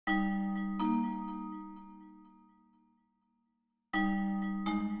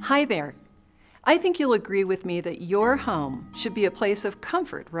Hi there. I think you'll agree with me that your home should be a place of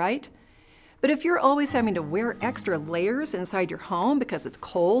comfort, right? But if you're always having to wear extra layers inside your home because it's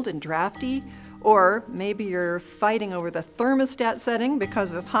cold and drafty, or maybe you're fighting over the thermostat setting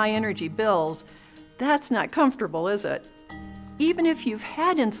because of high energy bills, that's not comfortable, is it? Even if you've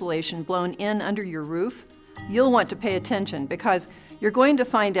had insulation blown in under your roof, you'll want to pay attention because you're going to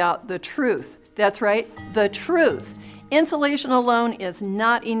find out the truth. That's right, the truth. Insulation alone is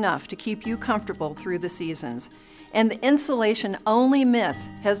not enough to keep you comfortable through the seasons. And the insulation-only myth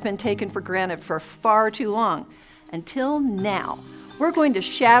has been taken for granted for far too long. Until now, we're going to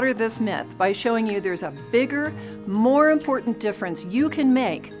shatter this myth by showing you there's a bigger, more important difference you can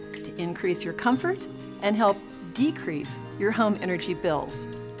make to increase your comfort and help decrease your home energy bills.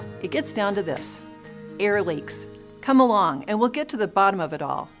 It gets down to this: air leaks. Come along and we'll get to the bottom of it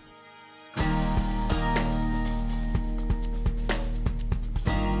all.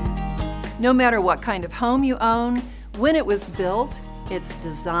 No matter what kind of home you own, when it was built, its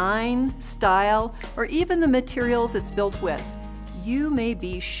design, style, or even the materials it's built with, you may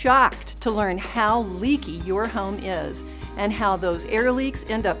be shocked to learn how leaky your home is and how those air leaks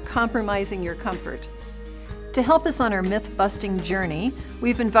end up compromising your comfort. To help us on our myth-busting journey,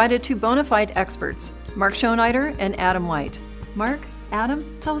 we've invited two bona fide experts, Mark Schoeneider and Adam White. Mark,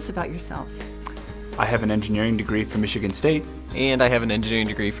 Adam, tell us about yourselves. I have an engineering degree from Michigan State. And I have an engineering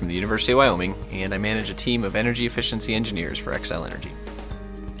degree from the University of Wyoming, and I manage a team of energy efficiency engineers for Xcel Energy.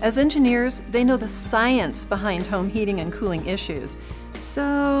 As engineers, they know the science behind home heating and cooling issues.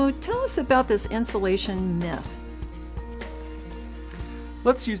 So tell us about this insulation myth.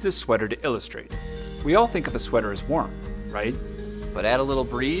 Let's use this sweater to illustrate. We all think of a sweater as warm, right? But add a little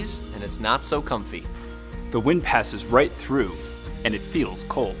breeze, and it's not so comfy. The wind passes right through, and it feels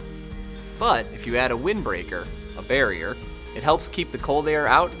cold. But if you add a windbreaker, a barrier, it helps keep the cold air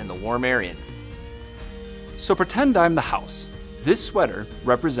out and the warm air in. So pretend I'm the house. This sweater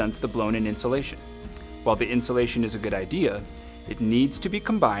represents the blown-in insulation. While the insulation is a good idea, it needs to be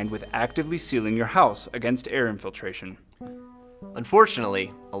combined with actively sealing your house against air infiltration.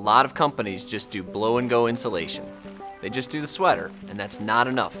 Unfortunately, a lot of companies just do blow-and-go insulation. They just do the sweater, and that's not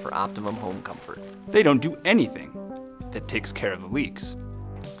enough for optimum home comfort. They don't do anything that takes care of the leaks.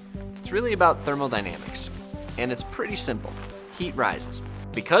 It's really about thermodynamics. And it's pretty simple. Heat rises.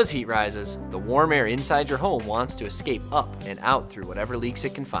 Because heat rises, the warm air inside your home wants to escape up and out through whatever leaks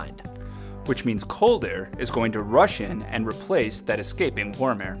it can find. Which means cold air is going to rush in and replace that escaping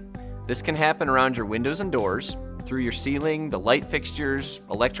warm air. This can happen around your windows and doors, through your ceiling, the light fixtures,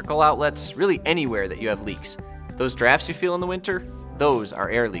 electrical outlets, really anywhere that you have leaks. Those drafts you feel in the winter, those are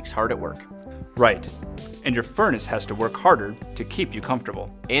air leaks hard at work. Right. And your furnace has to work harder to keep you comfortable.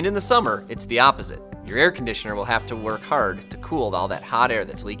 And in the summer, it's the opposite. Your air conditioner will have to work hard to cool all that hot air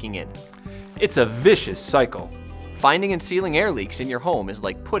that's leaking in. It's a vicious cycle. Finding and sealing air leaks in your home is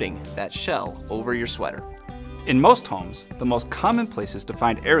like putting that shell over your sweater. In most homes, the most common places to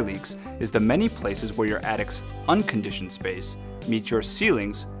find air leaks is the many places where your attic's unconditioned space meets your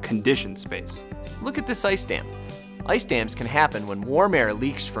ceiling's conditioned space. Look at this ice dam. Ice dams can happen when warm air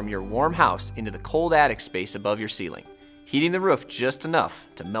leaks from your warm house into the cold attic space above your ceiling, heating the roof just enough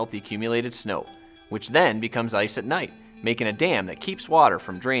to melt the accumulated snow, which then becomes ice at night, making a dam that keeps water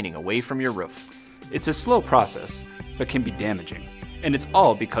from draining away from your roof. It's a slow process, but can be damaging, and it's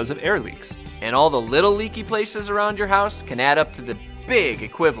all because of air leaks. And all the little leaky places around your house can add up to the big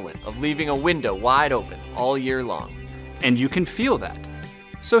equivalent of leaving a window wide open all year long. And you can feel that.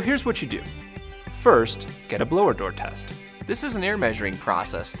 So here's what you do. First, get a blower door test. This is an air measuring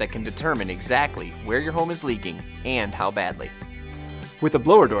process that can determine exactly where your home is leaking and how badly. With a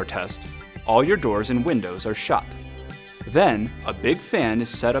blower door test, all your doors and windows are shut. Then, a big fan is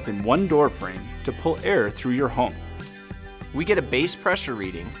set up in one door frame to pull air through your home. We get a base pressure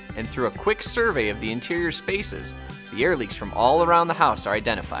reading, and through a quick survey of the interior spaces, the air leaks from all around the house are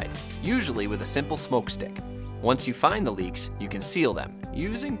identified, usually with a simple smoke stick. Once you find the leaks, you can seal them,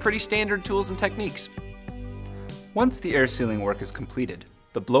 using pretty standard tools and techniques. Once the air sealing work is completed,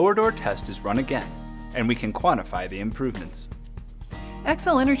 the blower door test is run again, and we can quantify the improvements.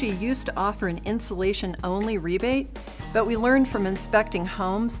 Xcel Energy used to offer an insulation-only rebate, but we learned from inspecting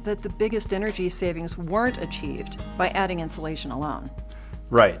homes that the biggest energy savings weren't achieved by adding insulation alone.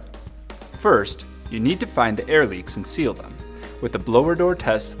 Right. First, you need to find the air leaks and seal them, with the blower door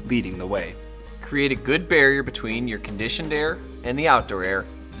test leading the way. Create a good barrier between your conditioned air and the outdoor air,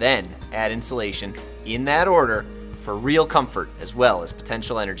 then add insulation, in that order, for real comfort as well as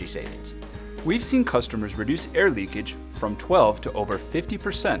potential energy savings. We've seen customers reduce air leakage from 12 to over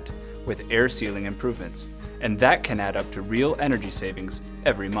 50% with air sealing improvements. and that can add up to real energy savings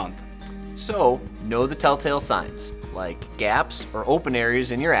every month. So, know the telltale signs, like gaps or open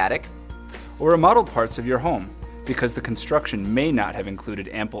areas in your attic, Or remodeled parts of your home, because the construction may not have included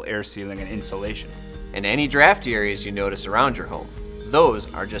ample air sealing and insulation. and any drafty areas you notice around your home.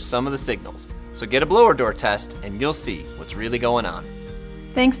 Those are just some of the signals. So get a blower door test and you'll see what's really going on.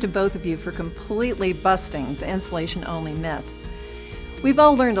 Thanks to both of you for completely busting the insulation-only myth. We've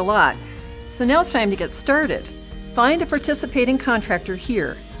all learned a lot, so now it's time to get started. Find a participating contractor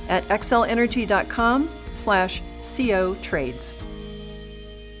here at xcelenergy.com/co trades.